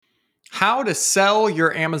How to sell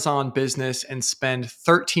your Amazon business and spend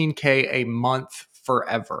 13K a month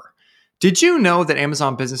forever. Did you know that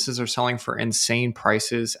Amazon businesses are selling for insane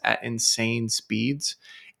prices at insane speeds?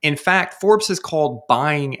 In fact, Forbes has called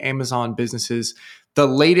buying Amazon businesses the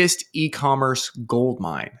latest e-commerce gold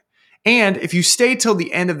mine. And if you stay till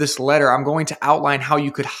the end of this letter, I'm going to outline how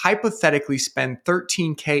you could hypothetically spend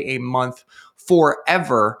 13K a month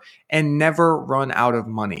forever and never run out of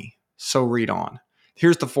money. So read on.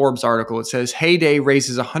 Here's the Forbes article. It says Heyday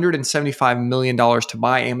raises $175 million to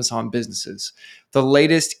buy Amazon businesses, the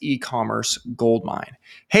latest e-commerce gold mine.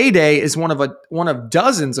 Heyday is one of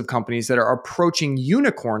dozens of companies that are approaching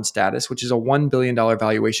unicorn status, which is a $1 billion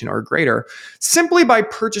valuation or greater, simply by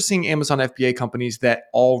purchasing Amazon FBA companies that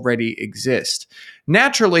already exist.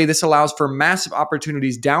 Naturally, this allows for massive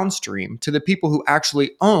opportunities downstream to the people who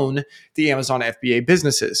actually own the Amazon FBA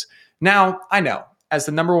businesses. Now, I know, as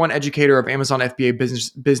the number one educator of Amazon FBA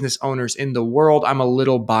business owners in the world, I'm a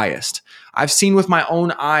little biased. I've seen with my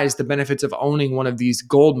own eyes the benefits of owning one of these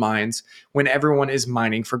gold mines when everyone is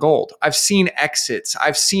mining for gold. I've seen exits.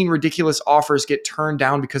 I've seen ridiculous offers get turned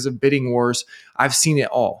down because of bidding wars. I've seen it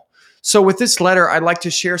all. So with this letter, I'd like to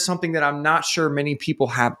share something that I'm not sure many people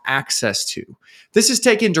have access to. This is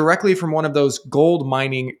taken directly from one of those gold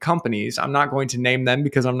mining companies. I'm not going to name them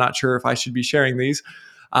because I'm not sure if I should be sharing these.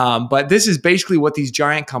 But this is basically what these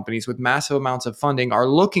giant companies with massive amounts of funding are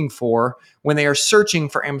looking for when they are searching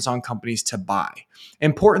for Amazon companies to buy.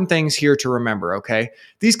 Important things here to remember, okay?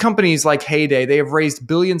 These companies like Heyday, they have raised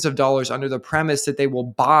billions of dollars under the premise that they will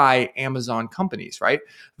buy Amazon companies, right?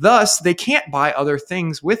 Thus, they can't buy other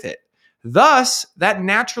things with it. Thus, that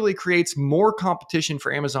naturally creates more competition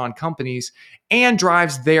for Amazon companies and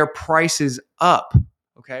drives their prices up,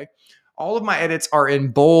 okay? All of my edits are in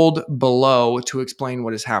bold below to explain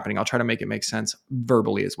what is happening. I'll try to make it make sense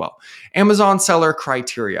verbally as well. Amazon seller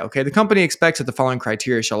criteria. Okay, the company expects that the following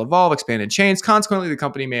criteria shall evolve, expand, and change. Consequently, the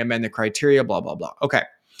company may amend the criteria, blah, blah, blah. Okay.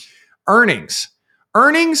 Earnings.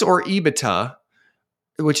 Earnings or EBITDA,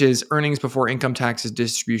 which is earnings before income taxes,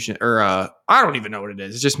 distribution, or I don't even know what it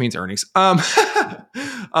is. It just means earnings. Of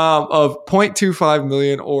 0.25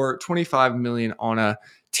 million or 25 million on a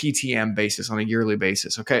TTM basis, on a yearly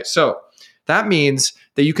basis. Okay, so that means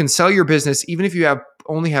that you can sell your business even if you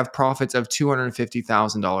only have profits of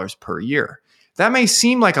 $250,000 per year. That may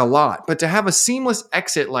seem like a lot, but to have a seamless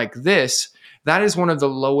exit like this, that is one of the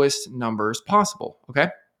lowest numbers possible. Okay.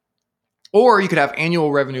 Or you could have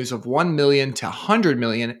annual revenues of 1 million to 100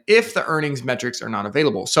 million if the earnings metrics are not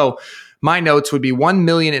available. So my notes would be 1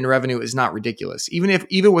 million in revenue is not ridiculous, even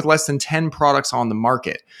with less than 10 products on the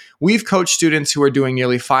market. We've coached students who are doing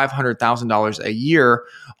nearly $500,000 a year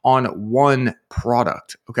on one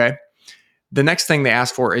product, okay? The next thing they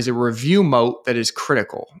ask for is a review moat that is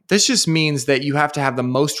critical. This just means that you have to have the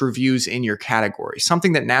most reviews in your category,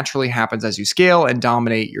 something that naturally happens as you scale and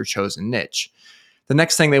dominate your chosen niche. The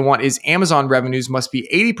next thing they want is Amazon revenues must be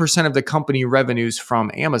 80% of the company revenues from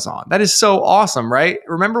Amazon. That is so awesome, right?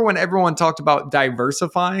 Remember when everyone talked about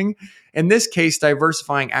diversifying? In this case,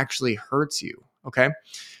 diversifying actually hurts you, okay?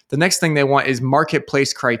 The next thing they want is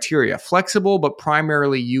marketplace criteria, flexible but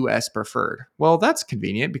primarily US preferred. Well, that's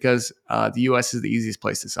convenient because the US is the easiest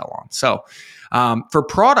place to sell on. So for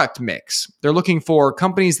product mix, they're looking for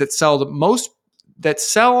companies that sell most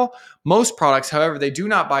products. However, they do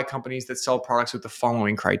not buy companies that sell products with the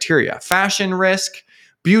following criteria: fashion risk,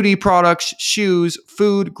 beauty products, shoes,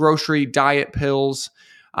 food, grocery, diet pills,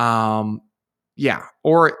 or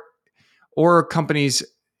companies.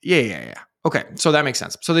 Yeah. Okay, so that makes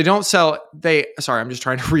sense. So they don't sell. I'm just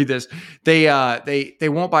trying to read this. They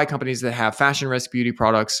won't buy companies that have fashion risk, beauty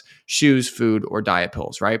products, shoes, food, or diet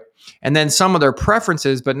pills, right? And then some of their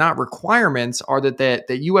preferences, but not requirements, are that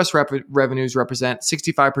the U.S. revenues represent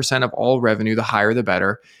 65% of all revenue. The higher, the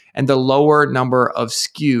better, and the lower number of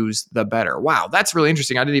SKUs, the better. Wow, that's really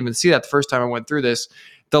interesting. I didn't even see that the first time I went through this.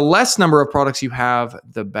 The less number of products you have,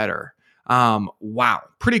 the better. Wow.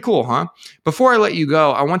 Pretty cool, huh? Before I let you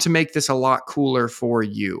go, I want to make this a lot cooler for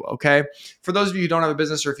you, okay? For those of you who don't have a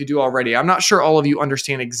business, or if you do already, I'm not sure all of you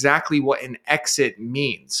understand exactly what an exit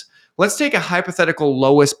means. Let's take a hypothetical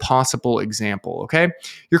lowest possible example, okay?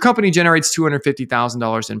 Your company generates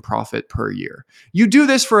 $250,000 in profit per year. You do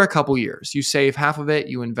this for a couple years. You save half of it,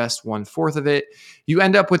 you invest 1/4 of it. You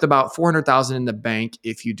end up with about $400,000 in the bank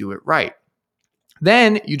if you do it right.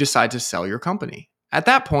 Then you decide to sell your company. At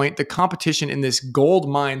that point, the competition in this gold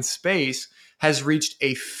mine space has reached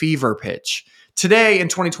a fever pitch. Today, in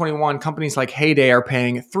 2021, companies like Heyday are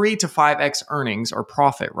paying 3 to 5x earnings or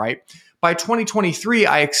profit, right? By 2023,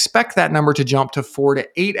 I expect that number to jump to 4 to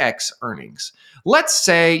 8x earnings. Let's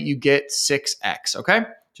say you get 6x, okay?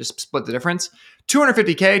 Just split the difference.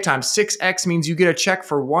 250K times 6X means you get a check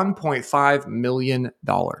for $1.5 million.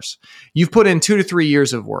 You've put in 2 to 3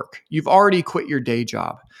 years of work. You've already quit your day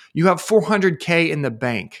job. You have 400K in the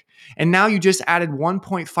bank. And now you just added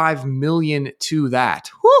 1.5 million to that.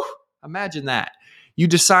 Whew, imagine that. You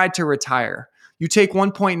decide to retire. You take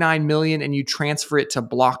 1.9 million and you transfer it to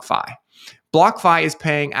BlockFi. BlockFi is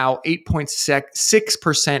paying out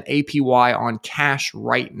 8.6% APY on cash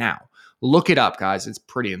right now. Look it up, guys. It's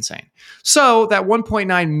pretty insane. So that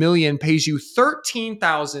 1.9 million pays you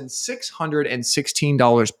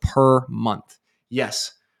 $13,616 per month.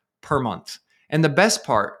 Yes, per month. And the best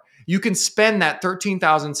part, you can spend that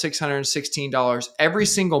 $13,616 every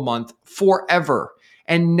single month forever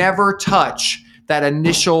and never touch that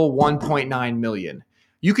initial 1.9 million.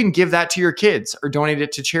 You can give that to your kids or donate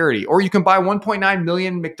it to charity, or you can buy 1.9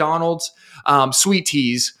 million McDonald's sweet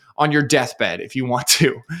teas on your deathbed if you want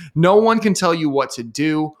to. No one can tell you what to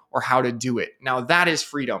do or how to do it. Now that is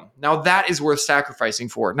freedom. Now that is worth sacrificing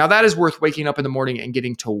for. Now that is worth waking up in the morning and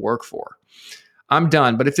getting to work for. I'm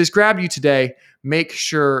done. But if this grabbed you today, make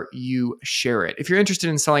sure you share it. If you're interested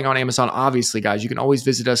in selling on Amazon, obviously, guys, you can always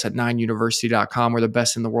visit us at 9university.com. We're the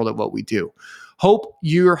best in the world at what we do. Hope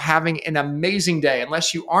you're having an amazing day.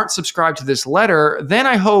 Unless you aren't subscribed to this letter, then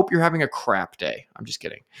I hope you're having a crap day. I'm just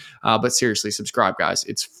kidding. But seriously, subscribe, guys.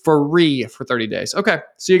 It's free for 30 days. Okay.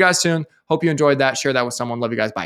 See you guys soon. Hope you enjoyed that. Share that with someone. Love you guys. Bye.